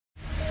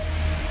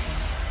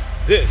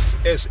This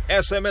is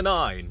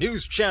SMNI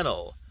News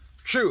Channel.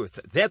 Truth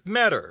that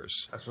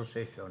matters.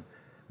 Association.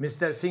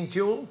 Mr. Sing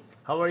Chiu,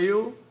 how are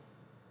you?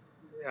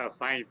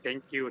 Fine,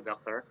 thank you,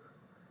 Doctor.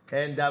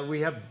 And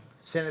we have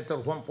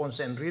Senator Juan Ponce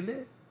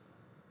Enrile.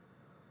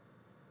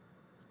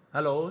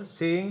 Hello,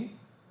 Sing.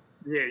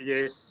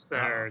 Yes,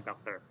 sir,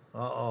 Doctor.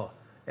 Oo.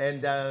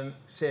 And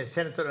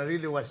Senator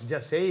Enrile was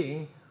just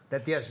saying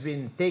that he has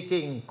been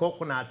taking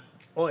coconut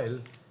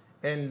oil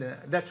and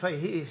that's why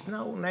he is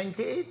now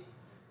 98.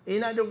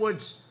 In other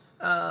words,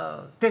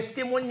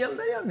 testimonial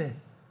na yan eh.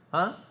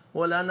 Ha?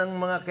 Wala nang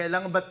mga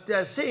kailangan. But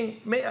Sing,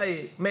 may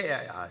I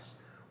ask,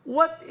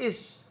 what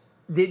is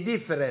the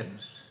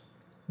difference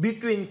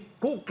between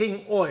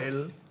cooking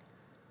oil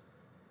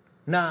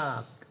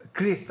na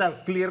crystal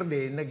clear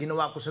din na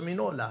ginawa ko sa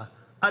Minola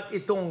at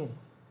itong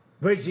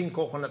virgin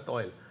coconut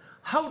oil?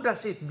 How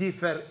does it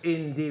differ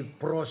in the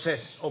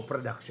process of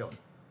production?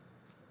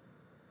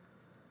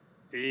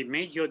 The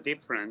major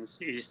difference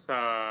is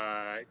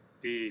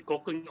the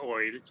cooking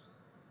oil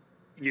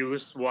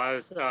used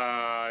was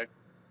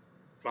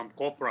from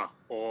copra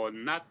or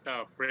not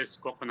fresh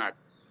coconut,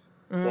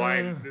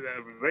 while the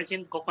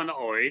virgin coconut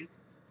oil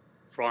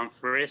from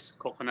fresh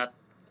coconut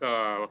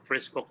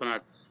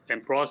and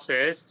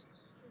processed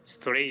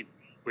straight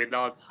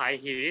without high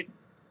heat.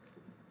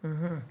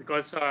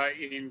 Because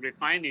in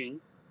refining,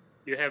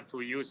 you have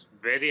to use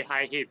very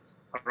high heat,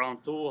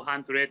 around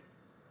 250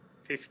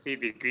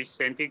 degrees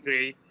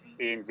centigrade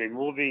in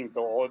removing the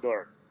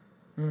odor.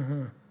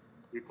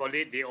 We call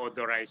it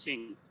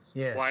deodorizing.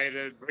 Yes.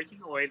 While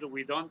virgin oil,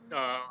 we don't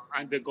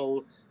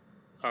undergo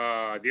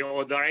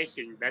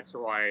deodorizing. That's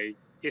why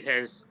it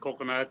has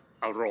coconut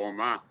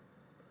aroma.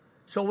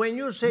 So when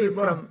you say Hindi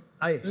ba- from...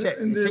 Ay,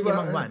 hindi sige, ba-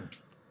 Mang Juan.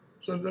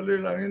 Sandali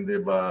lang, hindi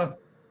ba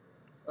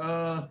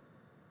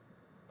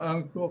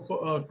ang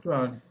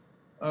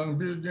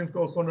virgin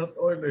coconut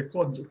oil ay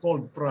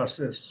cold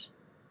process?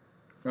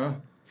 Ha?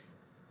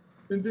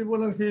 Hindi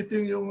mo lang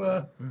heating yung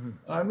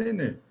amin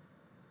eh.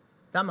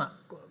 Tama.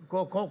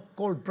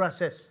 Cold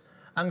process.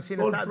 Ang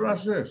Cold sinasabi,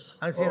 process.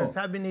 Ang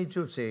sinasabi ni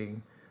Chu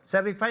Sing,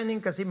 sa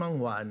refining kasi Mang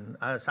Juan,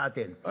 sa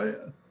atin, Ay,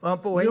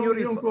 when you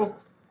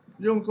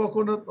yung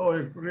coconut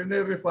oil,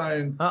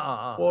 refine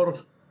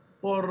for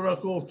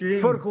cooking.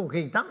 for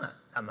cooking, tama.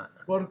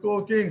 For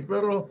cooking,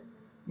 pero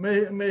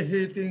may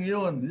heating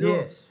yon.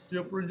 Yes.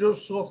 You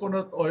produce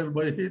coconut oil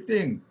by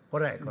heating.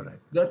 Correct.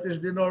 That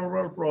is the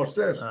normal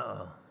process.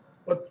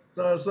 But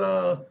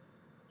sa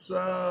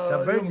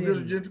yung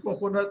virgin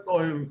coconut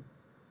oil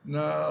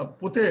na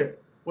puti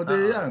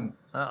yan.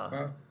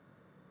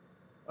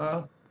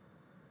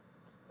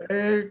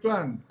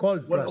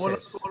 Cold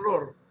process.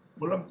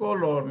 Walang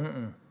color.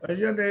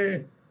 Ayan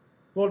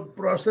cold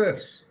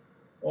process.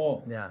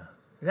 Yeah.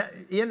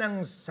 Yan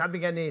ang sabi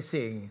nga ni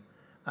Sing,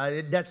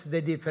 that's the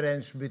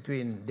difference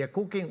between the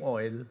cooking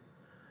oil.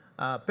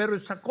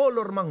 Pero sa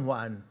color Mang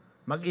Juan,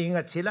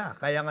 mag-ingat sila.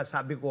 Kaya nga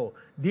sabi ko,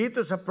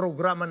 dito sa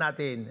programa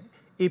natin,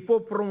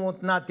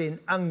 ipopromote natin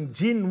ang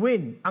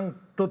genuine, ang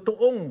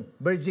totoong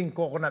virgin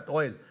coconut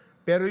oil.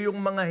 Pero yung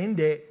mga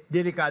hindi,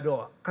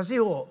 delikado. Kasi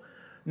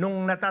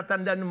nung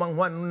natatanda ni Mang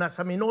Juan, nung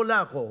nasa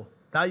Minola ako,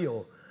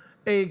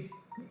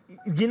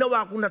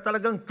 ginawa ko na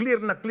talagang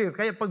clear na clear.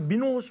 Kaya pag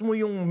binuhos mo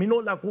yung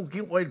Minola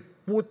cooking oil,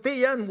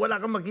 puti yan,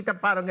 wala kang makita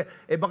parang,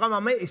 baka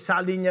mamaya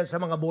isalin yan sa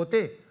mga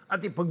bote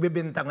at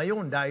ipagbebenta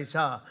ngayon dahil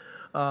sa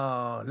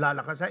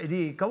lalakas.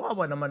 Edi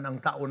kawawa naman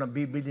ang tao na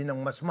bibili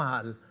ng mas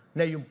mahal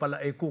na yung pala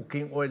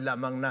cooking oil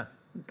lamang na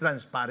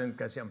transparent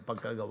kasi ang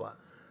pagkagawa.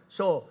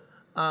 So,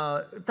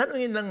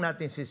 tanungin lang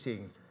natin si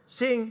Sing.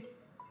 Sing,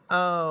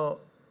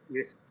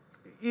 Yes.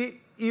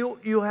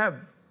 you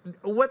have,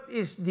 what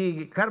is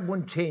the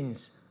carbon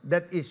change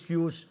that is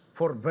used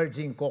for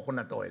virgin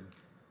coconut oil?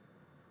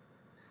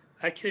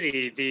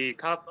 Actually, the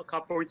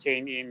carbon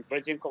chain in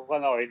virgin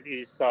coconut oil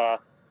is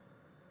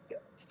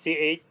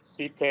C8,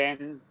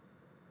 C10,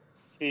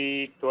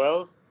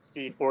 C12,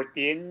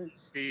 C14,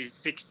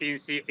 C16,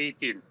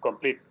 C18,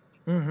 complete.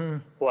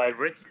 While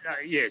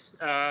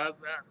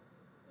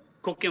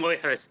cooking oil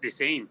has the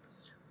same.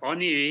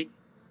 Only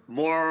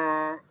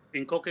more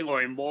in cooking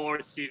oil,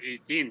 more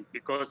C18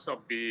 because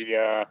of the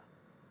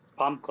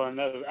palm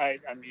kernel. I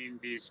mean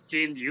the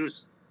skin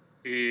used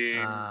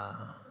in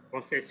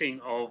processing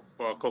of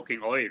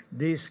cooking oil.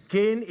 The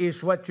skin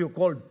is what you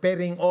call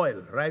paring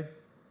oil, right?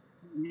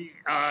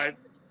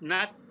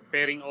 Not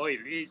paring oil.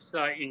 It's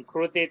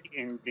included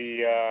in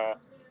the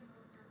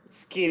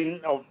skin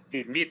of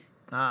the meat.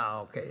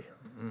 Okay.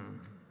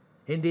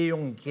 Hindi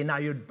yung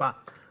kinayod pa.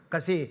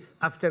 Kasi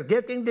after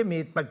getting the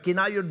meat, pag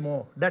kinayod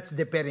mo, that's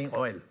the paring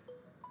oil.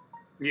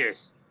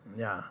 Yes.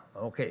 Yeah,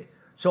 okay.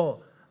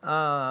 So,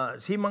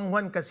 si Mang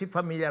Juan kasi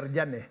familiar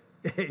dyan eh.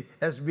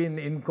 Has been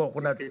in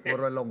coconut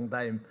for a long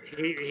time.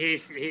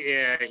 His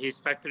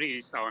factory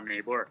is our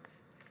neighbor.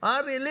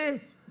 Really?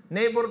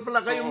 Neighbor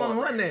pala kayo, Mang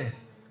Juan eh.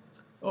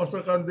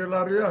 Sa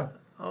Candelaria.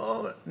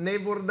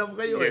 Neighbor daw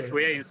kayo Yes, eh.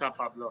 we are in San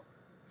Pablo.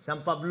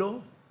 San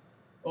Pablo?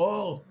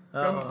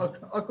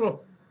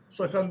 Ako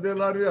sa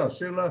Candelaria.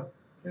 Sila,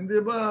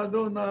 hindi ba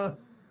doon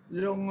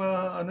yung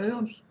ano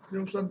yun,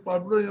 yung San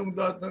Pablo, yung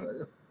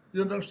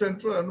yun ang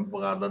sentro. Anong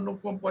pangalan ng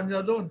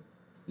kumpanya doon?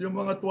 Yung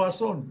mga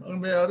Tuason, ang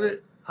may-ari.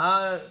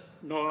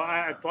 No,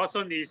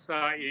 Tuason is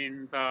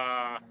in the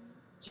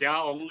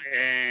Chiaong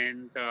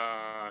and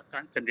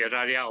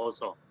Candelaria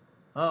also.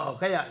 Oo,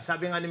 kaya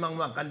sabi nga ni Mang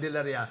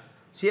Candelaria,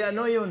 si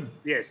ano yun?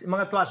 Yes. Yung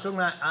mga Tuasong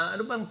na,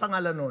 ano bang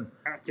pangalan nun?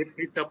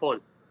 Peter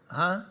Paul.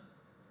 Ha?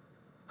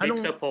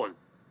 Peter Paul.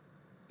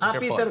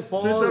 Peter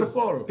Paul. Peter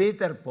Paul.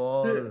 Peter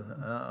Paul.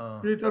 Oo.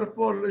 Peter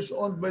Paul is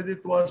owned by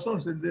the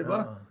Tuasons, hindi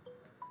ba?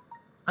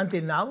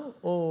 Until now?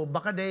 O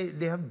baka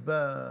they have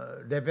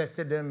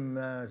divested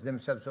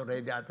themselves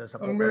already ata sa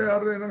Ang coconut?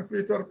 may-ari ng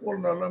Peter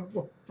Paul, na alam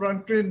ko,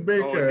 Franklin Oh,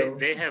 Baker.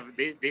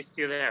 they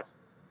still have.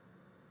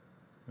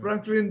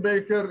 Franklin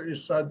Baker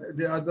is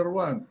the other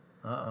one.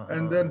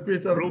 And then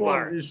Peter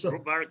Rubar. Paul is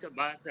Rubar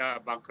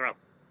bankrupt.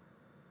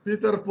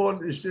 Peter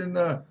Paul is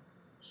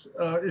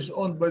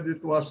owned by the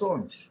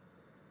Tuasons.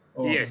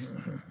 Oh. Yes.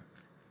 And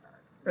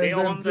They then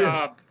own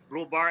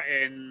Rubar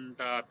and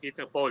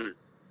Peter Paul.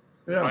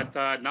 yeah.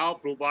 But now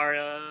Rubar,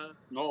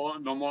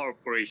 no more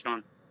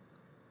operation.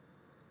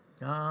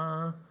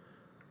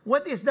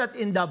 What is that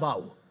in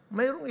Davao?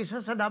 Mayroong isa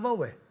sa Davao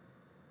eh.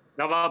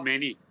 Davao,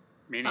 many.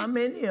 Many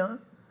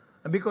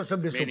because of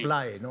the Many.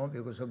 supply, no?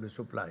 Because of the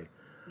supply.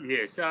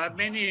 Yes,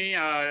 many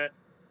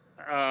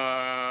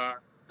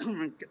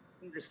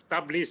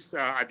established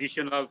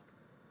additional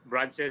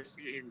branches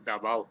in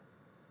Davao.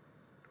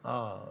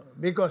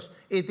 Because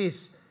it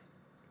is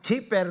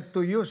cheaper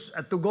to use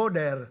to go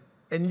there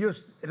and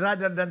use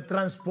rather than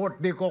transport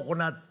the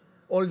coconut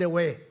all the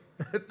way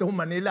to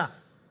Manila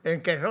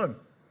and Quezon.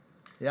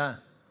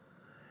 Yeah.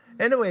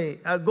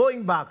 Anyway,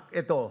 going back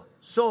ito.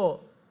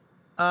 So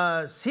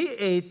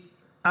C8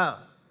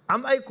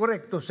 am I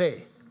correct to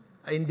say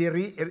in the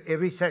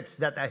research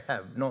that I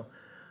have, no,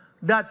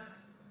 that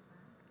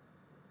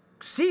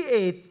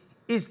C8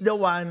 is the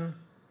one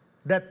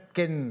that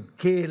can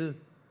kill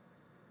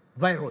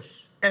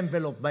virus,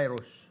 envelope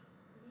virus?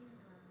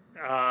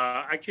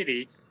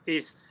 Actually,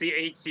 is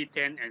C8,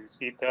 C10, and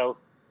C12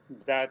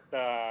 that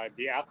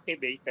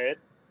deactivated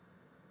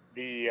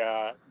the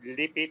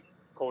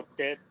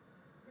lipid-coated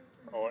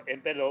or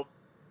envelope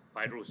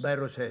virus.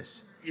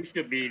 Viruses. It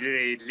should be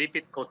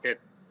lipid-coated.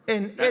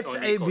 And Not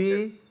only HIV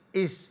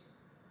is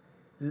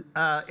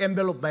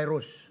envelope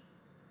virus.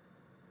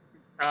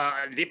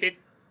 Lipid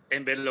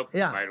envelope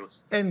Yeah.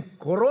 virus. And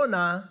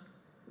corona,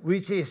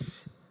 which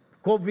is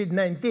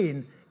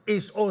COVID-19,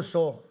 is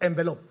also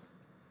envelope.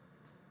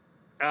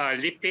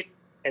 Lipid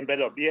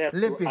envelope. You have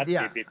Lipid, to add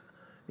yeah. lipid.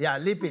 Yeah,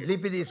 lipid.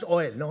 Lipid is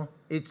oil, no?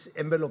 It's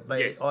enveloped by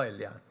Yes. oil,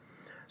 yeah.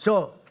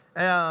 So,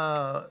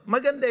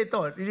 maganda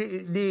ito.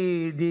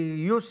 The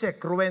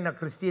Yusek Rowena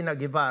Cristina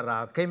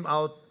Guevara came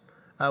out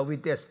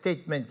with a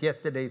statement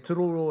yesterday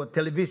through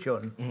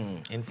television.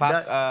 In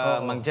fact,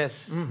 Mang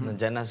Jess,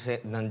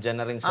 nandyan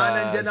na rin sa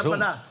Nandiyan na Zoom.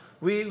 pala.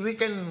 We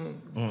can...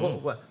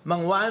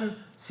 Mang Juan,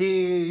 si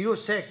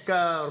Yusek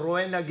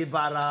Rowena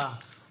Guevara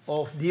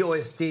of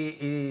DOST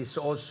is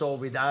also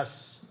with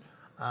us.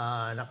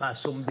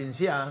 Naka-zoom din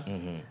siya.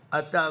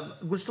 At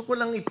gusto ko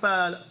lang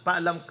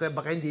ipaalam kay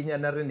baka hindi niya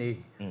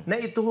narinig na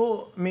ito ho,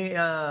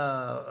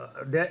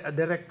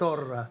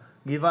 Director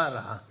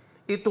Guevara,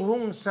 ito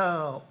hong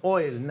sa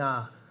oil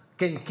na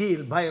can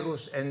kill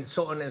virus and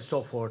so on and so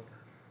forth.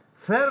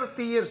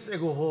 30 years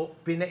ago ho,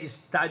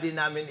 pina-study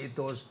namin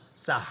ito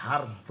sa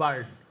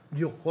Harvard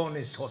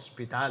Yukonis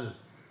Hospital.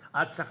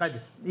 At saka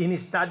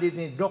in-study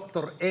ni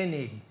Dr.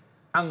 Enig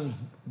ang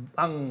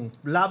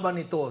laban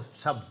nito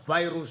sa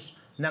virus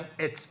ng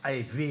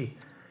HIV.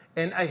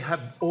 And I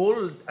have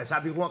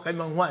sabi ko nga kay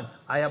Mang Juan,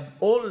 I have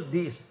all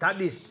the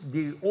studies,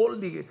 all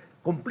the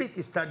complete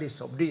studies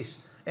of this.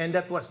 And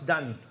that was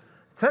done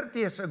 30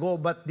 years ago,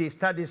 but the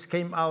studies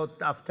came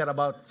out after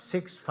about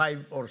 6,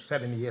 5, or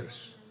 7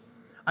 years.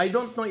 I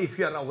don't know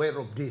if you are aware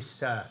of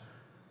this,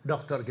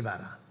 Dr.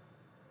 Guevara.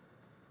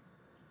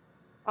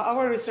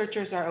 Our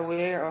researchers are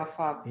aware of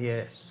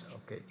Yes,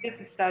 okay.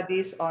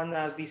 studies on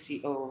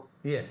VCO.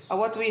 Yes.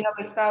 What we have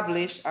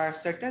established are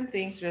certain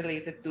things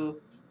related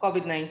to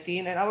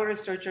COVID-19, and our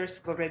researchers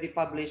have already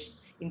published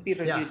in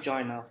peer-reviewed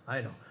journals.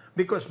 I know.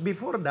 Because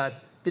before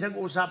that,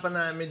 pinag-uusapan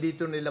namin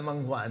dito nila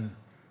Mang Juan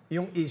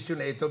yung issue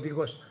na ito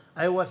because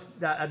I was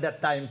at that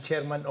time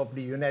chairman of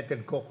the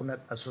United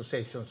Coconut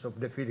Associations of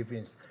the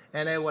Philippines.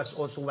 And I was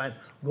also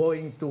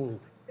going to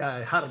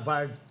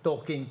Harvard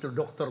talking to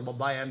Dr.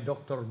 Babayan,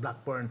 Dr.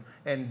 Blackburn,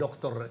 and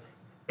Dr.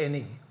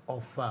 Enig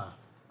of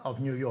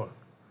New York.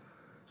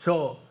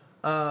 So,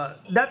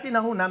 dati na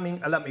ho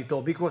namin alam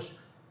ito because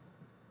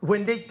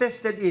when they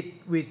tested it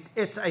with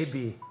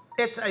HIV,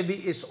 HIV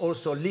is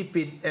also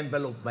lipid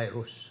envelope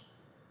virus.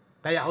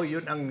 Kaya ho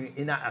yun ang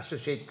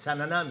ina-associate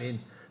sana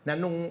namin na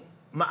nung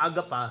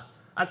maaga pa.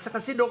 At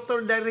saka si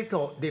Dr.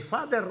 Dairito, the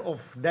father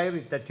of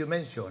Dairit that you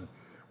mentioned,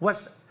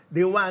 was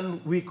the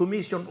one we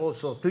commissioned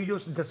also to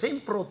use the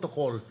same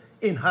protocol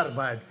in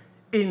Harvard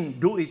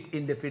do it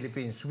in the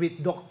Philippines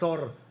with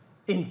Dr.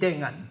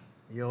 Intengan.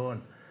 Yun.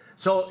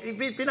 So,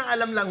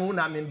 pinaalam lang ho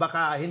namin,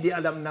 baka hindi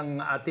alam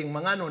ng ating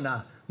mga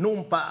na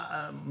noong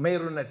pa,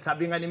 mayroon na,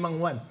 sabi nga ni Mang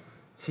Juan,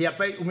 siya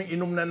pa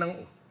umiinom na ng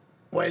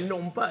oil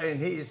noong pa, and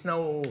he is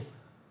now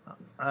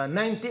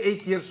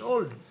 98 years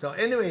old. So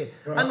anyway,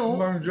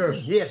 Mang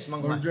Jess. Yes,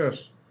 Mang Juan. Mang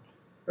Jess.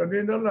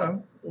 Kanina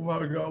lang,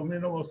 umaga,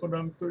 uminom ako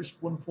ng 2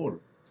 spoonful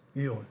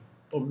Yun.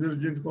 of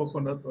virgin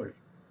coconut oil.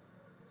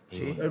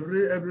 See?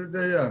 Every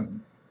day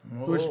yan.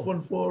 2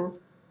 spoonful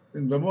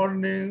in the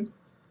morning,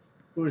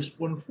 2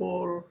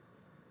 spoonful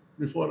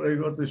before I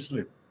go to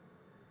sleep.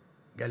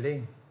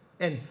 Galing.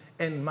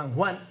 And Mang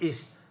Juan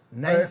is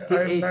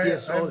 98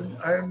 years old.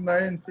 I'm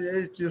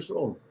 98 years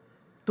old.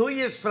 2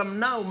 years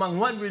from now, Mang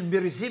Juan will be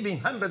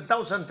receiving 100,000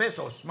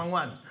 pesos, Mang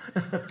Juan.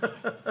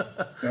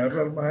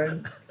 Never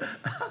mind.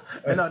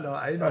 No,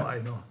 I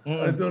know.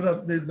 I do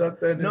not need that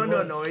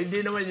anymore. No,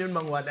 hindi naman yun,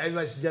 Mang Juan. I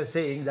was just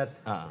saying that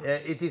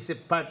it is a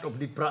part of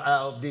the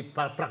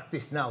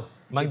practice now.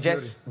 Mang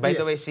Jess, by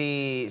the way,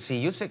 si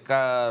Yusek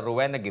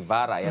Rowena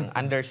Guevara, yung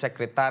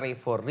Undersecretary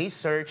for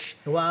Research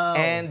Wow.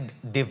 and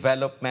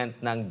Development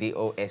ng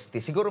DOST.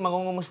 Siguro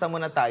mangungumusta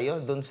muna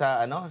tayo dun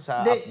sa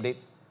sa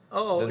update.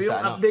 Oo, dun yung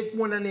sa, update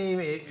muna ni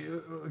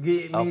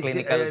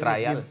clinical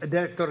trial.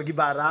 Director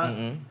Guevara.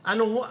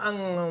 Ano ho ang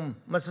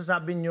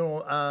masasabi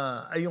nyo,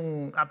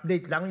 yung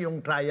update lang,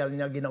 yung trial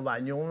niya ginawa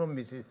nyo,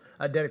 Mrs.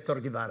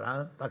 Director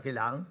Guevara?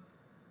 Pakilang.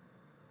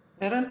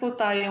 Meron po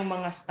tayong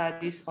mga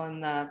studies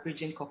on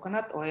virgin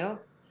coconut oil.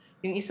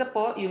 Yung isa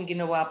po, yung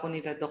ginawa po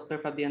nila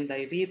Dr. Fabian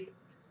Dairit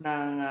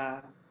ng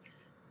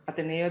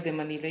Ateneo de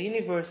Manila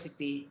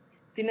University.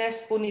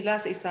 Tinest po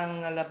nila sa isang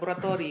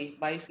laboratory,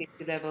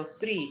 Biosafety Level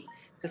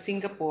 3 sa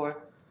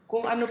Singapore,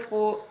 kung ano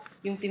po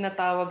yung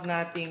tinatawag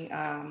nating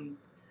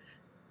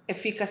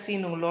efficacy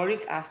ng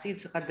lauric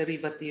acid sa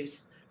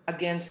derivatives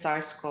against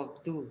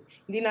SARS-CoV-2.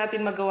 Hindi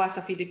natin magawa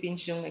sa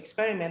Philippines yung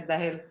experiment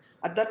dahil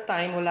at that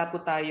time, wala po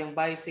tayong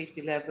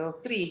biosafety level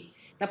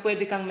 3 na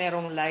pwede kang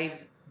merong live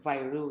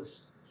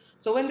virus.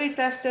 So when they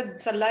tested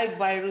sa live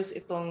virus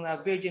itong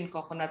virgin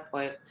coconut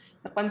oil,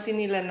 napansin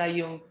nila na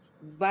yung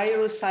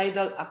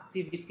virucidal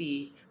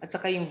activity at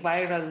saka yung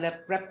viral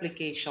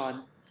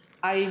replication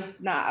ay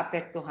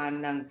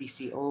naapektuhan ng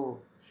VCO.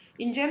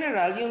 In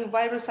general, yung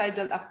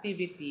virucidal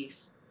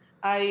activities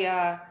ay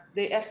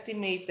they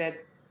estimated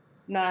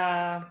na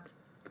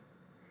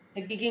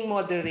nagiging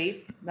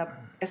moderate, na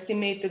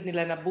estimated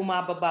nila na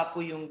bumababa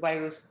po yung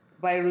virus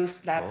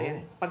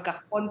natin pagka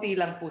konti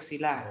lang po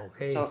sila.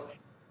 Okay. So,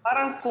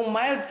 parang kung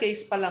mild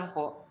case pa lang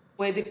po,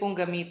 pwede pong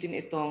gamitin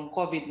itong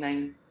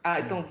COVID-19,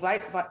 itong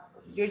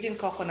virgin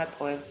coconut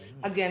oil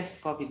against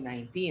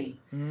COVID-19.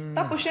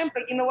 Tapos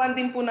syempre, ginawan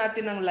din po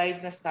natin ng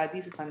live na study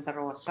sa Santa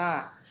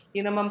Rosa.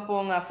 Yun naman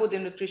pong Food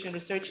and Nutrition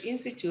Research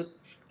Institute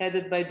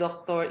headed by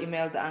Dr.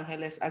 Imelda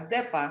Angeles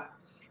Agdepa.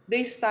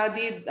 They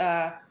studied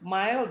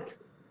mild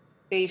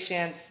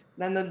patients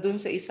na nandun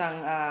sa isang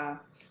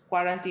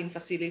quarantine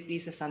facility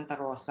sa Santa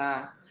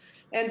Rosa.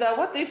 And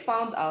what they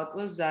found out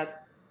was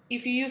that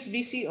if you use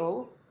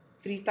VCO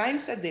 3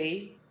 times a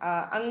day,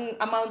 ang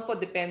amount po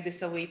depende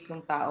sa weight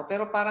ng tao,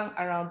 pero parang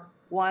around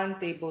 1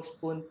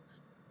 tablespoon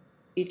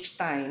each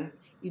time,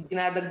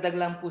 dinadagdag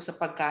lang po sa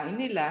pagkain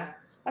nila.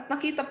 At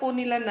nakita po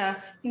nila na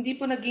hindi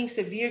po naging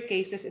severe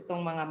cases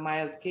itong mga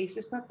mild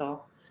cases na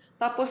to.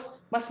 Tapos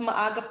mas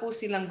maaga po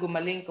silang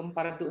gumaling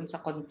kumpara doon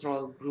sa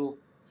control group.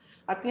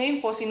 At ngayon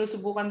po,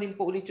 sinusubukan din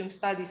po ulit yung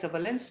study sa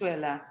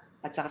Valenzuela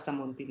at saka sa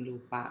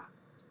Muntinlupa.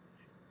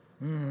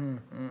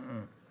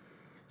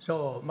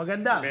 So,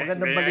 magandang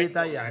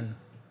balita yan.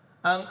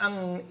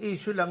 Ang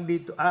issue lang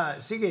dito,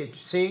 sige,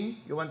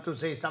 Sing, you want to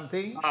say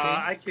something?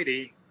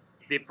 Actually,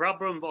 the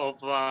problem of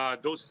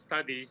those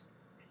studies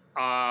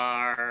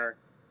are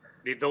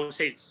the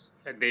dosage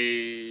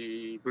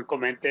they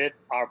recommended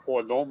are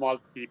for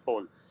normal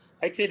people.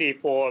 Actually,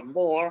 for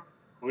more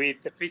with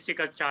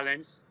physical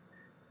challenge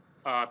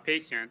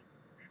patient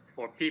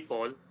or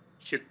people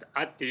should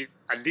at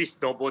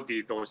least double the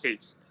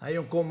dosage.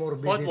 Yung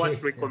comorbidity. What was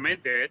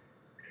recommended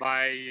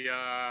by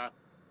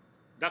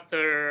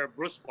Dr.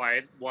 Bruce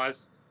White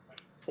was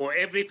for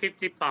every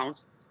 50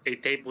 pounds, a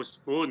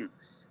tablespoon.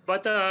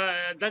 But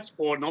that's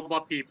for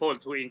normal people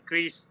to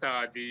increase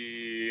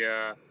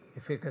the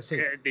efficacy,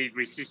 the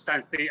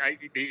resistance, the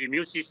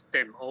immune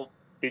system of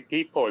the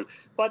people.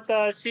 But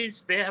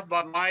since they have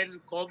mild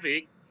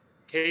COVID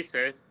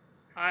cases,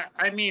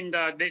 I mean,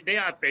 they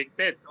are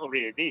affected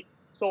already.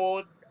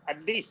 So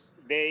at least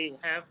they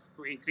have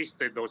to increase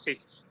the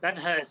dosage. That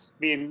has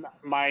been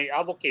my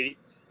advocate,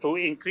 to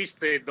increase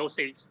the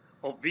dosage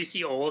of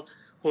VCO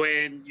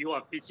when you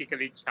are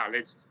physically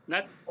challenged.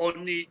 Not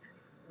only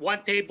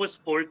 1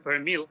 tablespoon per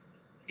meal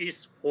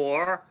is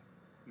for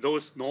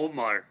those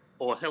normal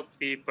or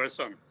healthy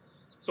person.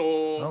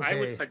 So I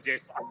would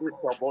suggest a good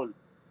double,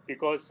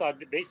 because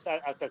based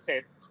on, as I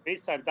said,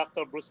 based on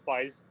Dr. Bruce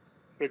White's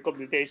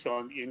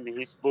recommendation in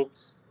his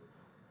books,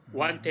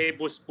 1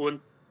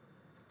 tablespoon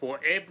for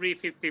every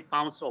 50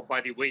 pounds of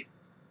body weight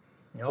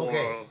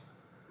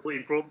to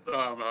improve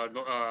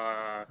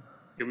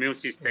immune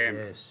system.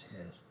 Yes.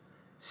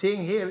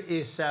 Seeing here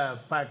is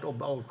part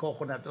of our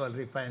coconut oil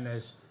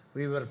refiners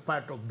We were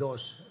part of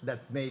those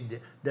that made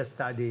the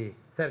study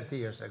 30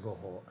 years ago.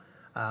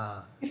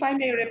 If I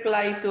may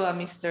reply to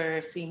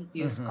Mr.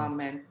 Cintius'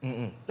 comment,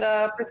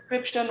 the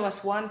prescription was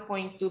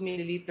 1.2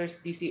 milliliters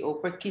DCO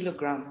per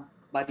kilogram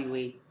body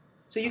weight.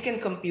 So you can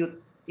compute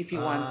if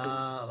you want to.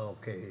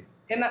 Okay.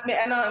 And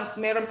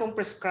meron pong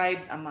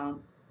prescribed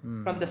amount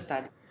from the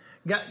study.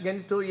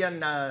 Ganito yan,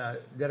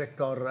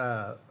 Director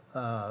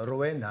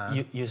Rowena.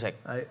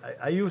 Yusek.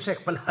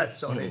 Yusek pala,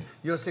 sorry.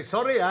 Yusek,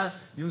 sorry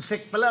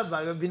Yusek pala,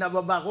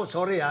 binababa ko,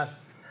 sorry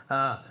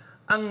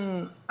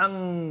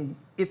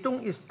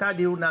itong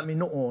study namin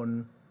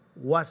noon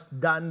was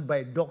done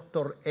by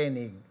Dr.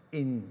 Enig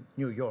in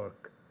New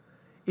York.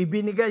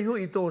 Ibinigay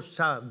ito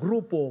sa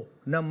grupo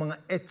ng mga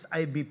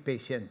HIV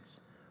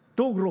patients.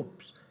 2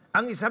 groups.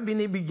 Ang isa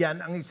binibigyan,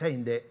 ang isa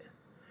hindi.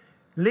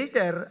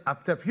 Later,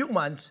 after few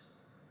months,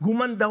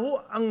 gumanda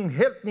ang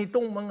health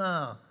nitong mga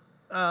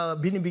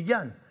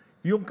binibigyan.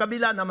 Yung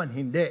kabila naman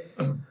hindi.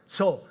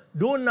 So,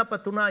 doon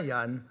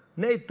napatunayan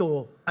na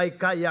ito ay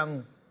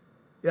kayang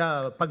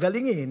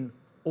pagalingin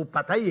o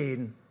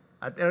patayin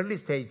at early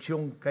stage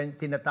yung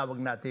tinatawag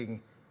nating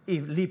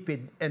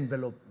lipid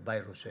envelope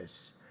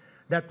viruses.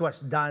 That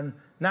was done.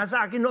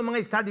 Nasa akin noong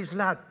mga studies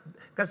lahat.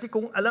 Kasi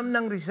kung alam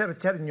ng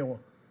researcher nyo,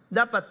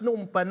 dapat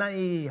noong pa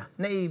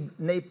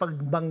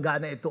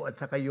naipagbangga na ito at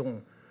saka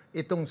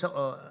itong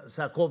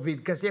sa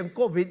COVID. Kasi ang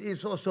COVID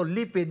is also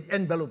lipid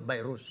envelope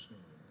virus.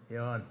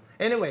 Yun.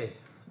 Anyway,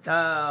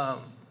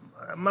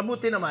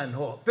 mabuti naman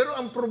ho. Pero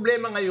ang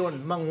problema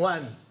ngayon, Mang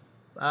Juan,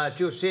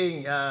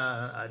 choosing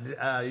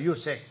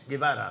Yusek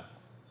Guevara,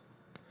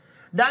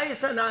 dahil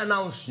sa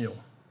na-announce nyo,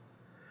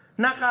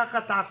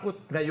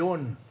 nakakatakot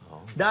ngayon.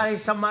 Dahil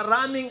sa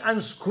maraming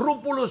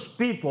unscrupulous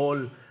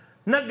people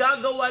na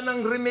gagawa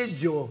ng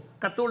remedyo.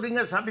 Katulad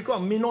nga sabi ko,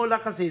 ang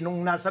Minola kasi,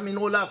 nung nasa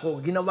Minola ko,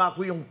 ginawa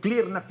ko yung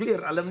clear na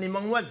clear. Alam ni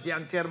Mang Juan, siya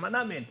ang chairman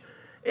namin.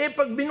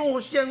 Pag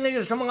binuhos yan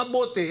ngayon sa mga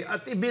bote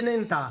at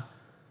ibinenta,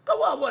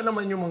 kawawa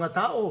naman yung mga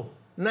tao.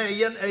 Na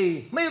yan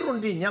ay,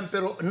 mayroon din yan,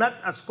 pero not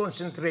as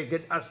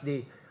concentrated as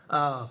the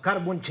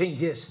carbon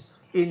changes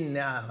in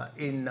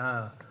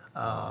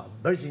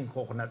virgin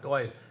coconut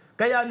oil.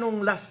 Kaya nung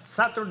last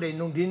Saturday,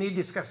 nung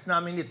dinidiscuss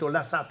namin ito,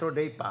 last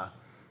Saturday pa,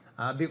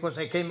 because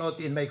I came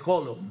out in my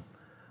column,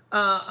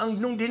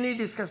 nung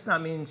dinidiscuss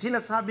namin,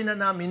 sinasabi na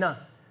namin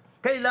na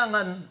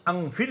kailangan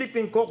ang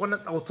Philippine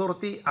Coconut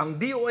Authority, ang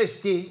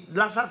DOST,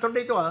 last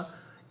Saturday ito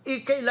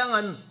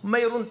kailangan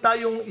mayroon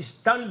tayong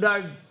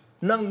standard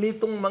ng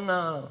nitong mga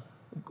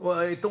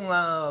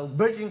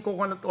virgin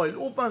coconut oil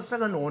upang sa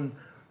ganoon,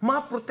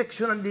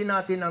 maproteksyonan din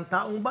natin ang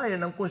taong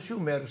bayan, ng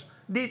consumers,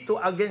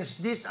 dito against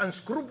this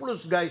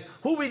unscrupulous guy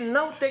who will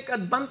now take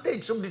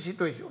advantage of the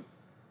situation.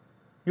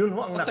 Yun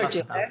ho ang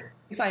Dr. nakakatakot.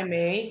 If I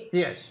may.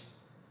 Yes.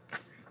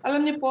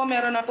 Alam niyo po,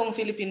 meron akong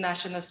Philippine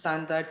National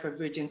Standard for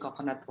Virgin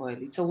Coconut Oil.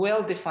 It's a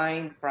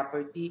well-defined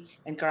property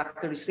and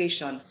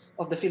characterization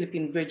of the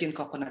Philippine Virgin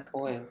Coconut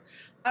Oil.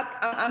 At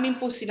ang amin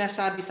po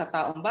sinasabi sa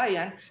taong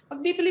bayan, pag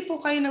bibili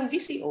po kayo ng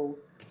VCO,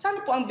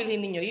 sana po ang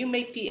bilhin ninyo yung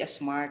may PS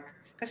mark.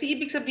 Kasi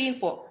ibig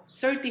sabihin po,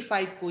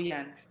 certified po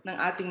yan ng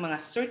ating mga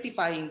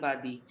certifying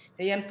body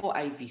na yan po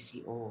ay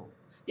VCO.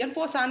 Yan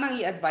po sana ang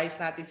i-advise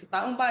natin sa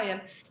taong bayan.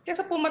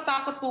 Kaysa po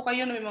matakot po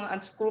kayo na may mga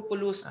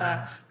unscrupulous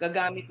na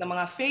gagamit ng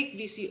mga fake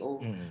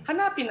VCO,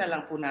 hanapin na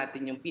lang po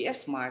natin yung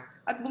PS mark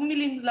at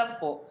bumili lang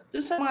po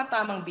dun sa mga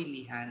tamang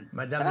bilihan.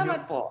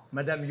 Salamat po.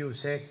 Madam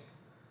Yusek,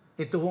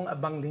 ito hong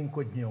abang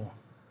lingkod nyo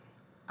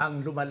ang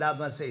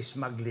lumalaban sa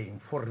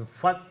smuggling for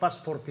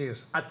past 40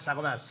 years at sa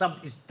mga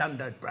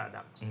substandard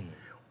products.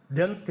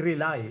 Don't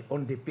rely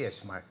on the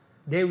PS mark.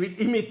 They will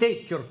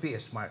imitate your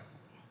PS mark.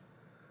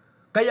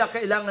 Kaya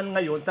kailangan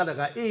ngayon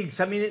talaga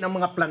i-examine ng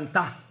mga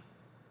planta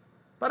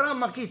para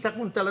makita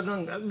kung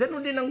talagang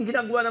ganoon din ang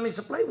ginagawa namin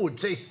sa plywood,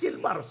 sa steel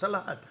bar, sa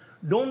lahat.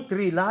 Don't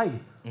rely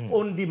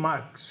on the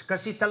marks.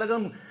 Kasi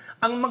talagang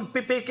ang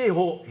magpipeke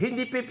ho,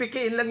 hindi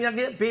pipikiin lang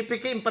yan,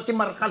 pipikiin pati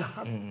marka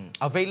lahat.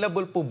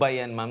 Available po ba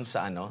yan, ma'am,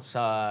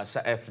 sa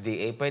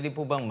FDA? Pwede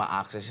po bang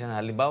ma-access yan?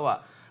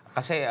 Halimbawa,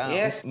 kasi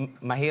Yes.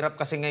 mahirap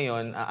kasi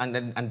ngayon,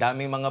 ang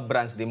daming mga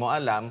brands, di mo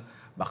alam,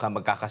 baka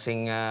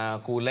magkakasing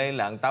kulay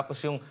lang. Tapos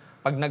yung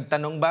pag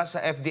nagtanong ba sa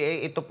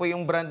FDA, ito po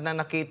yung brand na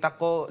nakita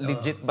ko,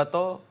 legit ba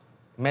to?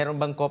 Meron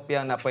bang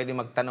kopya na pwede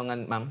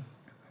magtanungan, ma'am?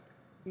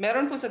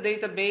 Meron po sa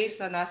database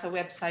na nasa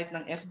website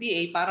ng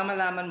FDA para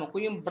malaman mo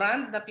kung yung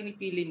brand na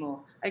pinipili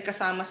mo ay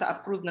kasama sa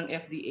approved ng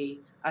FDA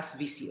as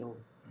VCO.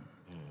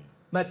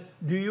 But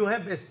do you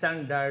have a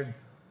standard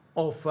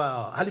of,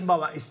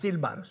 halimbawa, steel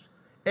bars?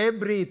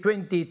 Every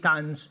 20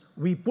 tons,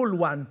 we pull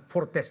one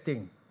for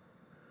testing.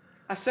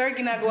 Sir,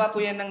 ginagawa po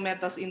yan ng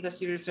Metals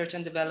Industry Research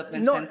and Development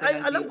No, Center.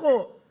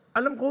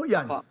 alam ko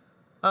yan. Opo.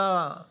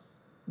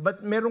 But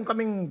meron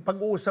kaming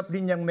pag-uusap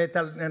din yung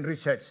Metal and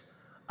Research.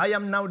 I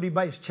am now the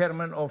Vice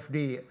Chairman of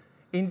the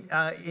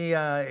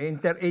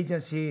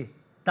Interagency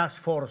Task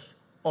Force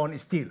on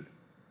Steel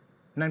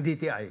ng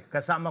DTI.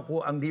 Kasama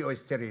ko ang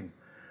DOST rin.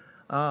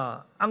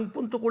 Ang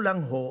punto ko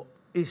lang ho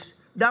is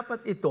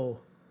dapat ito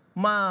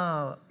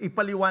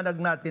ipaliwanag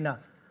natin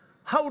na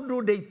how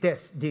do they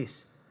test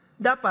this?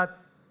 Dapat,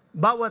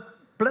 bawat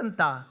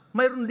planta,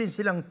 mayroon din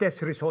silang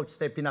test results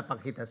na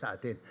pinapakita sa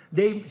atin.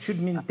 They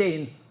should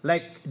maintain,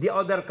 like the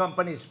other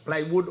companies,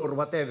 plywood or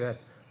whatever,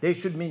 they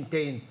should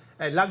maintain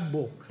a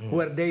logbook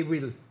where they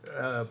will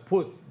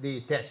put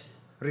the test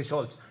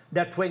results.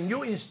 That when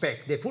you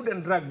inspect, the Food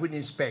and Drug will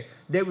inspect,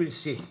 they will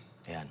see.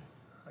 Yan.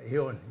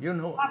 Yun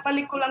ho.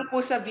 Papalik ko lang po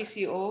sa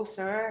VCO,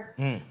 sir.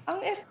 Ang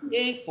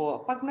FDA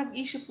po, pag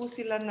nag-issue po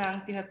sila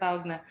ng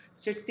tinatawag na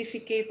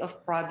Certificate of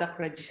Product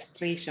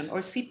Registration or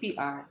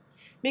CPR,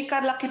 may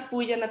kalakip po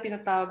yan na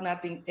tinatawag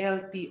nating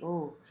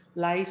LTO,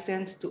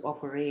 License to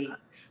Operate.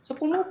 So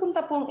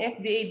pumupunta po ang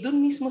FDA dun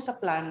mismo sa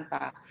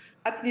planta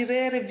at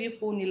nire-review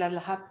po nila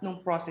lahat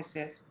ng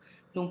processes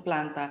ng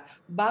planta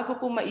bago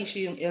po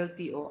ma-issue yung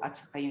LTO at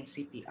saka yung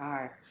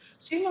CPR.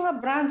 So yung mga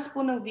brands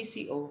po ng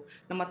VCO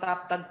na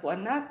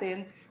matatagpuan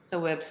natin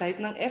sa website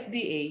ng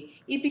FDA,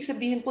 ibig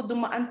sabihin po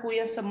dumaan po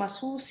yan sa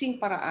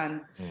masusing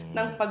paraan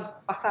ng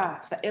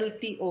pagpasa sa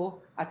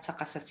LTO at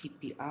saka sa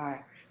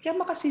CPR. Kaya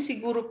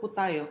makasisiguro po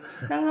tayo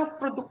na nga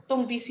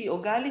produktong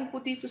VCO galing po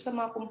dito sa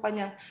mga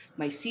kumpanyang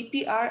may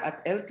CPR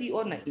at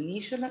LTO na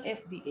inisyo ng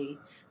FDA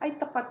ay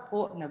tapat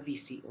po na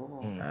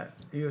VCO.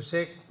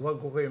 Yusek, huwag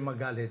ko kayo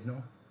magalit,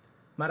 no?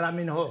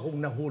 Marami na akong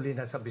nahuli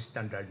na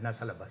substandard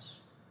nasa labas.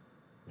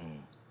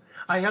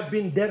 I have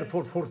been there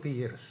for 40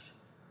 years.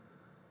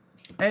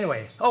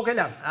 Anyway, okay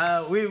lang.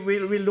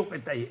 We'll look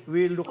at it.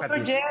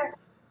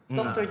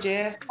 Dr.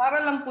 Jess,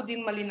 para lang po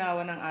din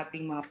malinawan ng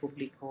ating mga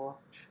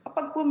publiko,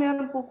 kapag po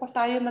meron po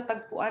tayo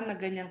natagpuan na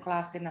ganyang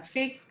klase na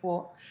fake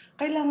po,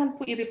 kailangan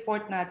po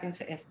i-report natin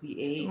sa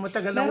FDA.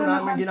 Matagal na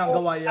namin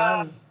ginagawa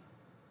yan.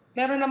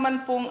 Meron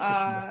naman pong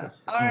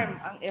arm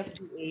ang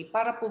FDA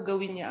para po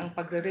gawin niya ang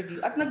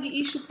pagre-review. At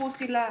nag-i-issue po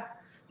sila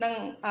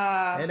ng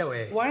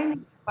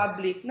warning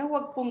public na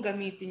huwag pong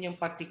gamitin yung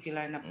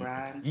particular na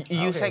brand.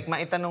 Yusek,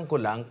 maitanong ko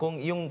lang,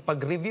 kung yung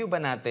pag-review ba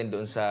natin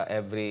doon sa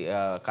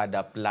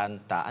kada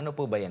planta, ano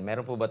po ba yan?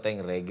 Meron po ba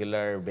tayong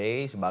regular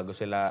base bago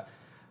sila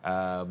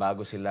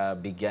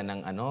bigyan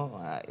ng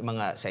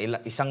mga sa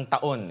isang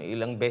taon,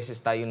 ilang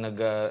beses tayo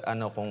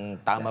kung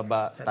tama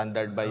ba,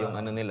 standard ba yung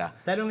nila?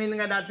 Tanungin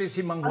nga natin si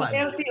Mang Juan.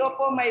 Ang LTO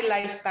po may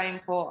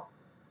lifetime po.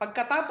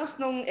 Pagkatapos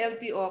ng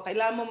LTO,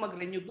 kailangan mo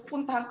mag-renew,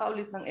 pupuntahan ka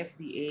ulit ng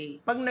FDA.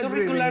 Pag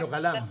nag-renew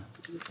ka lang.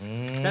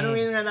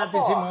 Tanungin nga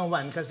natin si Mang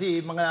Juan kasi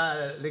mga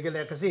legal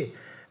kasi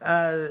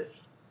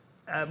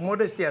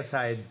modesty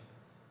aside,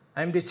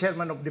 I'm the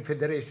chairman of the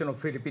Federation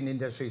of Philippine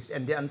Industries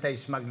and the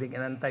anti-smuggling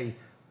and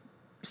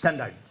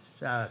anti-standard,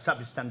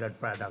 substandard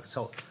products.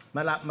 So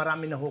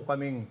marami na ho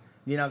kaming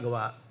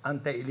ginagawa,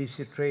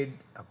 anti-illicit trade,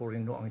 ako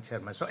rin ho ang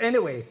chairman. So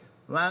anyway,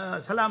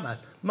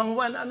 salamat. Mang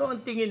Juan, ano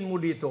ang tingin mo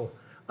dito?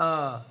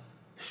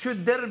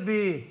 Should there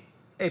be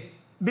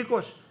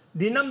because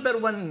the number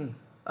one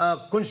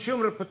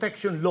consumer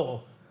protection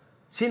law,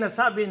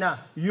 sinasabi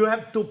na you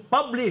have to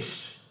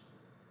publish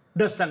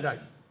the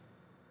standard.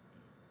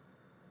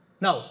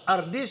 Now,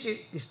 are these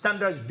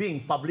standards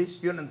being published?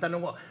 Yun ang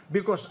tanong ko.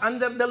 Because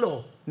under the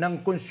law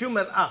ng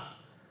Consumer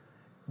Act,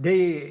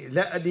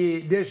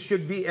 there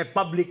should be a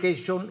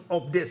publication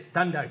of the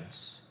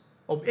standards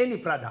of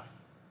any product.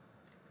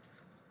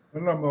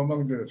 Alam mo,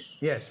 Mang Jess,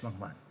 Yes, Mang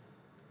Juan.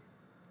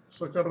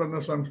 sa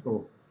karanasan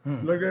ko,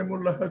 lagay mo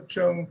lahat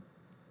siyang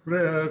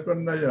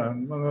na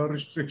yan, mga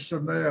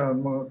restriction na yan,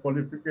 mga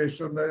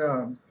qualification na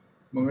yan,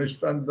 mga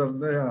standard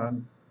na yan,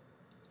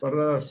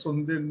 para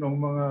sundin ng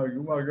mga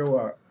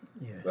gumagawa.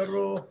 Yes.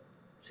 Pero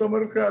sa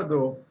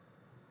merkado,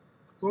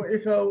 kung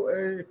ikaw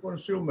ay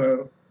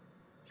consumer,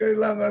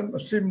 kailangan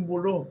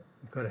simbolo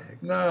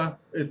Correct. na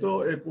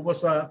ito ay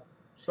pumasa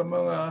sa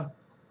mga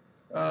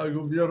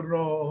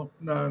gobyerno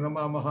na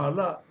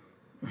namamahala.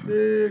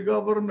 The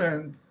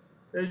government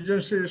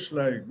agencies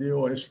like the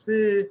OST,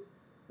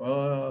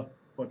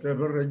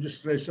 whatever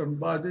registration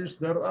bodies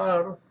there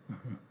are,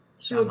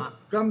 should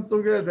come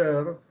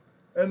together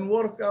and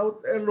work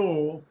out a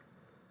law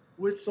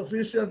with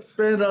sufficient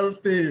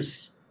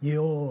penalties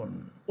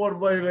Yun. for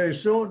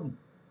violation.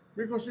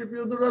 Because if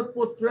you do not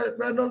put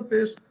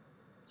penalties,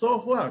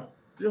 so what?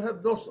 You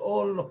have those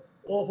all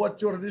what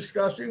you're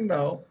discussing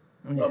now,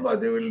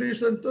 nobody will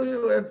listen to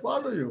you and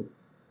follow you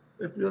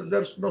if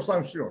there's no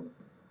sanction.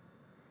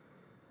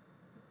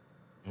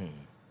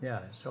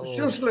 Yeah, so It's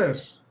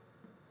useless.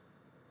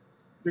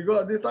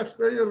 Because the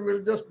taxpayer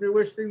will just be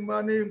wasting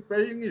money in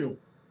paying you.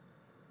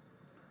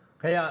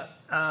 kaya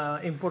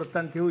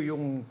importante ho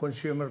yung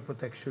consumer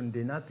protection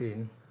din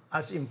natin,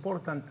 as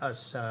important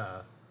as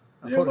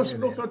You must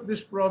formula. look at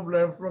this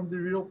problem from the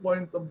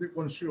viewpoint of the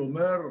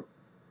consumer.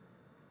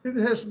 It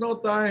has no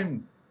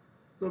time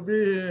to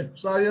be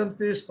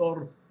scientist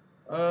or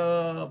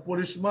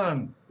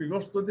policeman.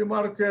 Because to the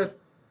market,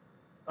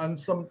 and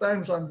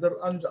sometimes under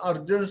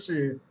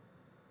urgency,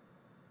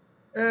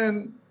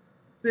 and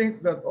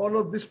think that all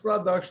of these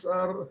products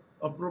are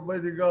approved by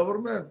the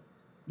government.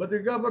 But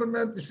the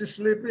government is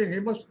sleeping.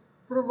 He must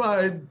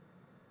provide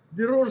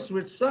the rules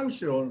with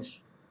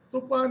sanctions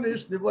to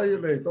punish the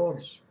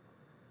violators.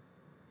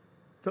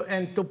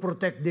 And to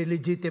protect the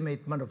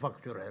legitimate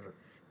manufacturer.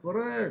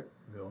 Correct.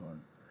 Yun.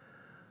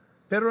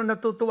 Pero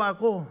natutuwa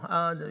ako,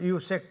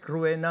 Yusek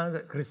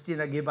Rowena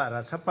Cristina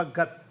Guevara,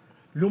 sapagkat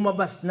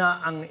lumabas na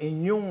ang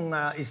inyong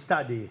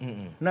study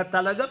na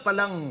talaga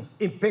palang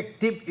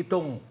effective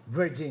itong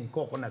virgin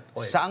coconut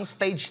oil. Saang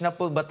stage na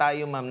po ba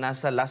tayo, ma'am?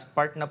 Nasa last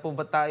part na po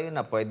ba tayo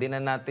na pwede na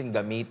natin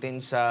gamitin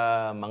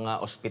sa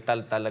mga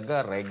ospital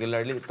talaga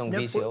regularly itong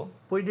VCO?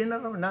 Pwede na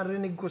raw.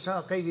 Narinig ko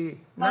sa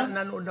kay...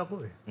 nanood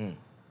ako eh.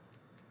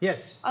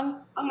 Yes.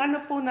 Ang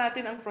ano po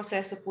natin, ang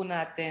proseso po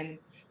natin,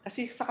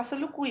 kasi sa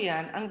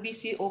kasalukuyan, ang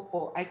VCO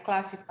po ay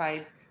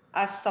classified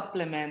as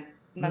supplement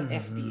ng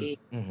FDA.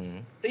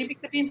 So, ibig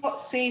sabihin po,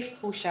 safe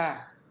po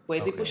siya.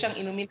 Pwede po siyang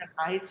inumin ng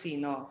kahit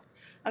sino.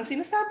 Ang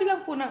sinasabi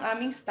lang po ng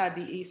aming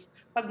study is,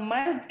 pag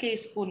mild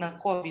case po ng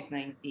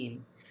COVID-19,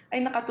 ay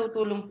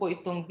nakatutulong po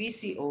itong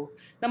VCO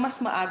na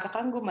mas maaga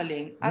kang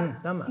gumaling at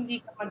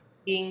hindi ka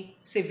magiging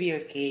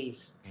severe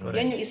case.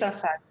 Yan yung isang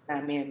study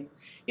namin.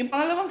 Yung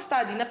pangalawang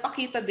study,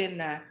 napakita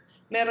din na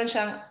meron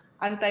siyang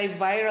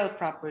antiviral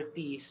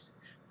properties.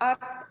 At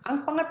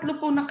ang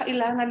pangatlo po na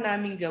kailangan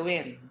namin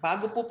gawin,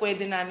 bago po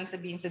pwede namin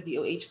sabihin sa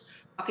DOH,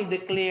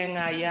 paki-declare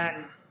nga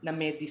yan na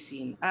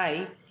medicine,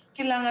 ay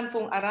kailangan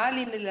pong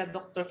aralin nila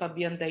Dr.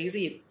 Fabian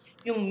Dairit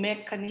yung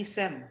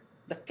mechanism,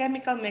 the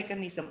chemical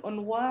mechanism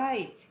on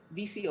why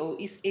VCO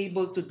is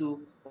able to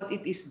do what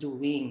it is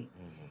doing.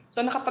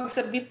 So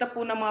nakapag-submit na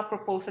po ng mga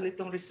proposal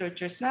itong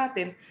researchers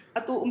natin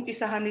at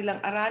uumpisahan nilang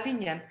aralin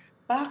yan,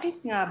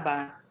 bakit nga ba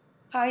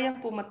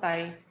kayang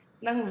pumatay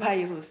ng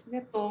virus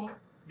nitong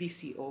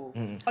VCO.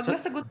 Pag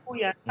nasagot po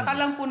yan, saka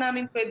lang po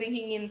namin pwedeng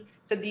hingin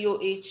sa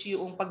DOH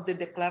yung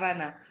pagdedeklara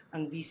na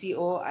ang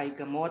VCO ay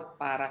gamot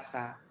para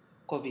sa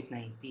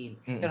COVID-19.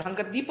 Pero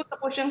hanggat di po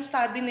tapos yung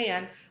study na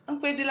yan, ang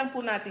pwede lang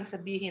po nating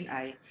sabihin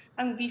ay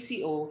ang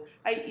VCO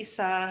ay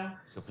isang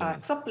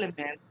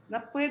supplement na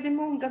pwede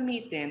mong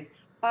gamitin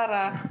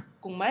para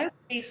kung mild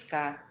case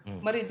ka,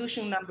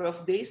 ma-reduce yung number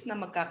of days na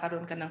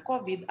magkakaroon ka ng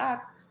COVID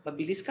at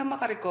mabilis ka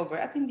makarecover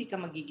at hindi ka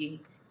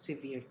magiging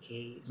severe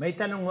case. May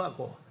tanong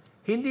ako.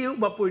 Hindi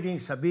ba pwedeng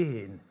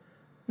sabihin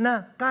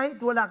na kahit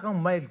wala kang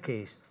mild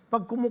case,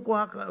 pag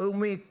kumukuha ka,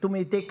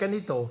 tumitake ka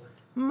nito,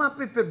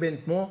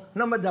 mapiprevent mo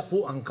na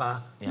madapuan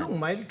ka ng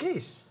mild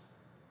case?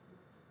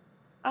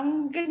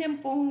 Ang ganyan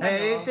pong...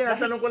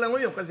 tinatanong ko lang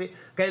ngayon kasi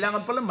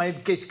kailangan pala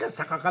mild case ka,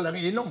 saka ka lang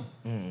inom.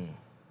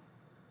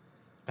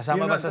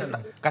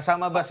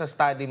 Kasama ba sa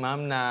study,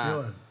 ma'am, na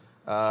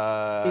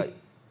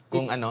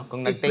kung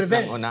nag-take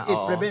ng una? It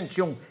prevents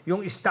yung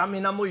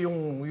stamina mo,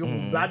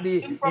 yung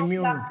body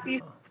immune.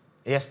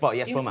 Yes po,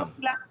 ma'am. Yung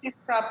prophylaxis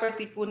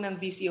property po ng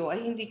VCO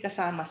ay hindi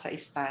kasama sa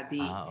study.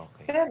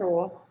 Okay.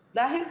 Pero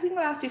dahil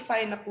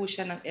classify na po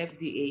siya ng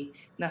FDA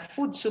na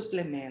food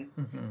supplement,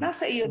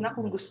 nasa iyo na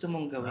kung gusto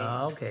mong gawin.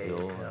 Okay.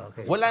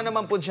 Wala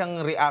naman po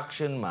siyang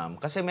reaction, ma'am.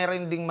 Kasi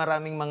meron ding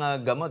maraming mga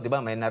gamot, di ba?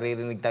 May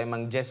naririnig tayo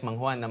Mang Jess, Mang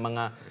Juan, na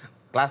mga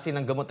klase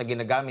ng gamot na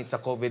ginagamit sa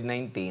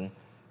COVID-19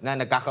 na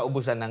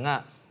nagkakaubusan na nga.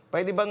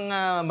 Pwede bang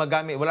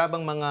magamit, wala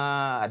bang mga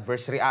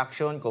adverse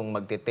reaction kung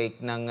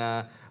magte-take ng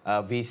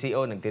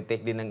VCO,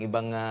 nagte-take din ng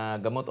ibang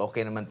gamot,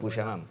 okay naman po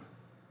siya, ma'am?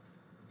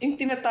 Yung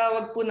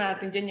tinatawag po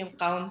natin dyan yung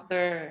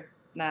counter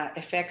na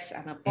effects,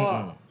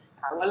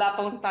 wala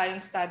pa tayong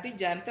study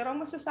dyan, pero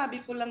ang masasabi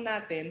po lang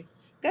natin,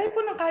 gaya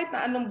po ng kahit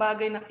na anong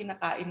bagay na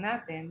kinakain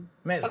natin,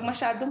 pag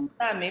masyadong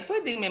dami,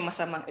 pwedeng may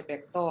masamang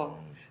epekto.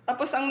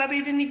 Tapos ang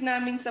naririnig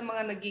namin sa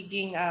mga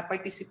nagiging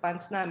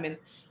participants namin,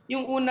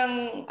 yung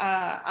unang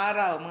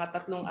araw,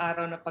 mga 3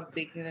 araw na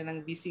pag-take nila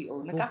ng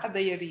VCO,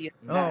 nagkaka-diarrhea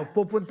na.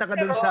 Pupunta ka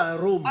doon sa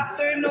room.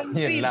 After nung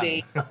 3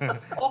 days,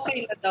 okay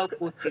na daw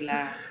po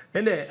sila.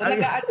 Hindi. So,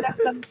 nag-a-adjust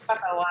ng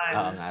katawan.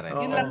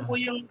 Yun lang po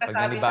yung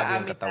nasabi sa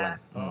amin na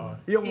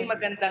hindi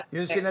magandang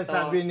yung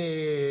sinasabi ni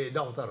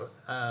Dr.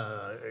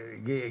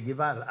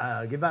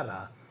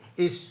 Guevara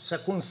is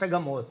kung sa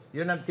gamot,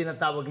 yun ang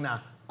tinatawag na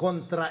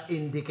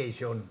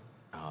contraindication.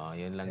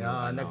 Yun lang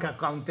yung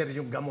nagka-counter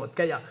yung gamot.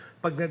 Kaya,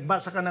 pag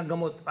nagbasa ka ng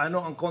gamot,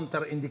 ano ang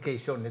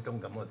counter-indication nitong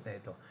gamot na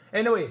ito?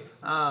 Anyway,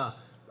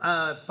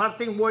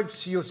 parting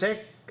words,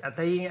 Yusek, at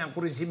hihingian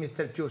ko rin si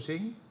Mr.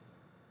 Chusing.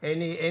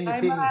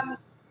 Anything?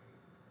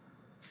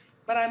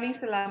 Maraming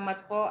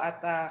salamat po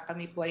at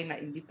kami po ay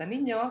naimbita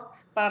ninyo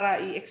para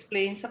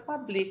i-explain sa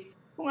public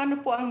kung ano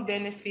po ang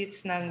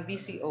benefits ng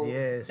VCO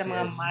sa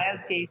mga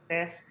mild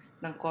cases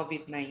ng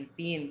COVID-19.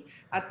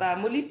 At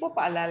muli po,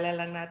 paalala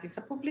lang natin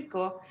sa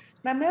publiko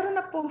na meron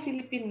na pong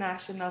Philippine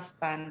National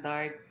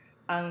Standard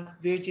ang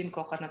virgin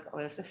coconut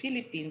oil sa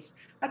Philippines.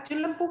 At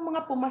yun lang po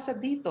mga pumasa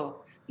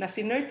dito na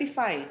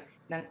sinertify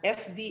ng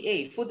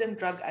FDA, Food and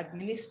Drug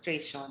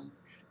Administration,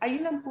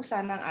 ayun lang po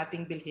sana ang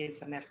ating bilhin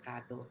sa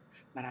merkado.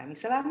 Maraming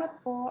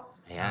salamat po.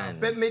 Ayan.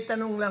 May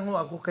tanong lang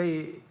ako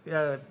kay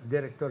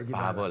Director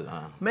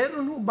Guevara.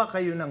 Meron ho ba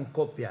kayo ng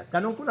kopya?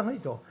 Tanong ko lang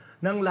ito.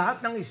 Ng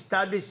lahat ng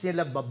studies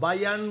nila,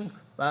 Babayan,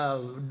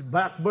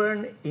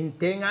 Blackburn,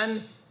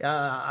 Intengan,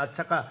 at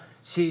saka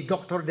si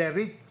Dr.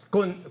 Derrick,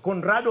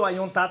 Conrado ay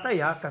yung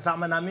tatay,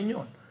 kasama namin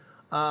yun.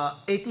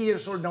 80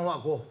 years old na ho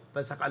ako,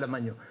 para sa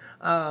kaalaman nyo.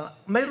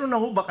 Mayroon na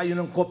ho ba kayo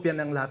ng kopya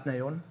ng lahat na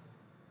yon?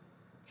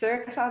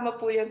 Sir, kasama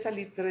po yan sa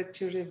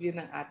literature review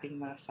ng ating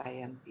mga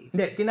scientists.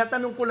 Hindi,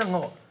 tinatanong ko lang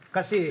ho.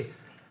 Kasi,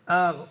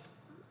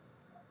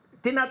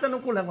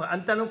 tinatanong ko lang ho,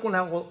 ang tanong ko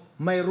lang ho,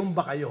 mayroon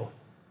ba kayo?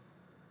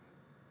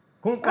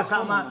 Kung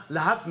kasama,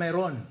 lahat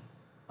mayroon.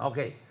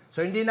 Okay.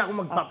 So, hindi na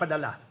ako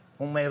magpapadala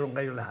kung mayroon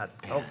kayo lahat.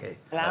 Okay.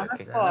 Salamat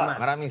Okay. po.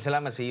 Maraming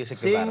salamat si Yusek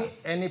Sing,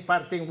 Guevara. any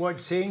parting word,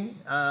 Sing?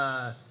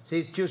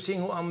 Si Chu Sing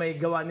ho ang may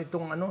gawa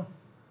nitong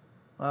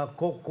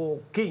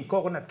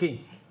Coconut King.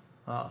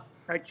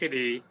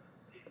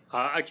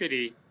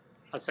 Actually,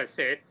 as I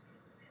said,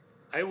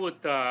 I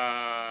would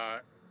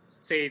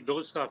say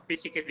those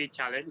physically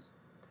challenged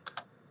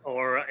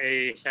or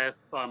have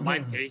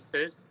mild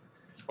cases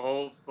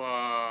of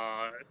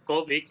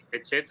COVID,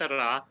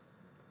 etc.,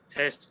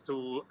 has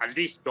to at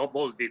least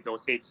double the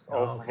dosage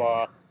of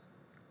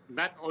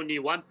not only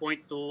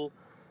 1.2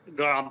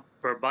 gram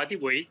per body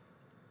weight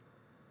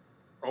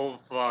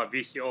of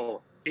VCO.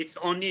 It's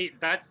only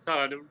that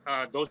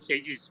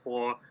dosage is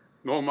for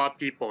normal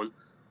people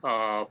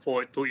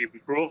to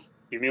improve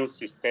immune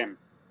system.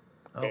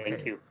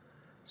 Thank you.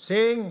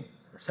 Sing,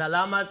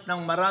 salamat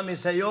ng marami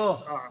sa iyo.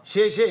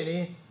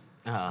 Sheshe,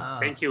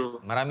 Thank you.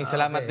 Maraming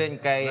salamat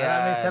din kay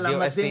Maraming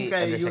salamat DOST din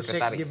kay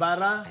Yusek Undersecretary.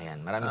 Guevara. Ayan,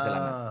 maraming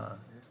salamat.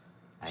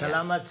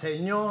 Salamat sa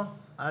inyo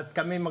at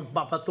kami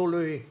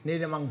magpapatuloy ni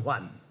Mang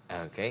Juan.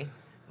 Okay.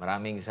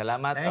 Maraming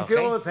salamat.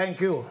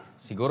 Thank you.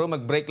 Siguro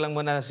mag-break lang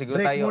muna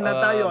Break tayo. muna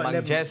tayo.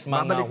 Mang Jess,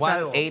 Mang Babalik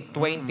tayo.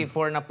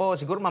 8:24 na po.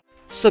 Siguro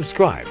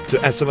Subscribe to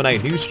SMNI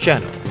News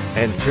Channel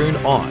and turn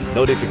on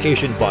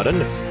notification button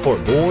for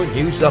more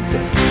news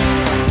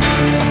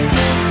updates.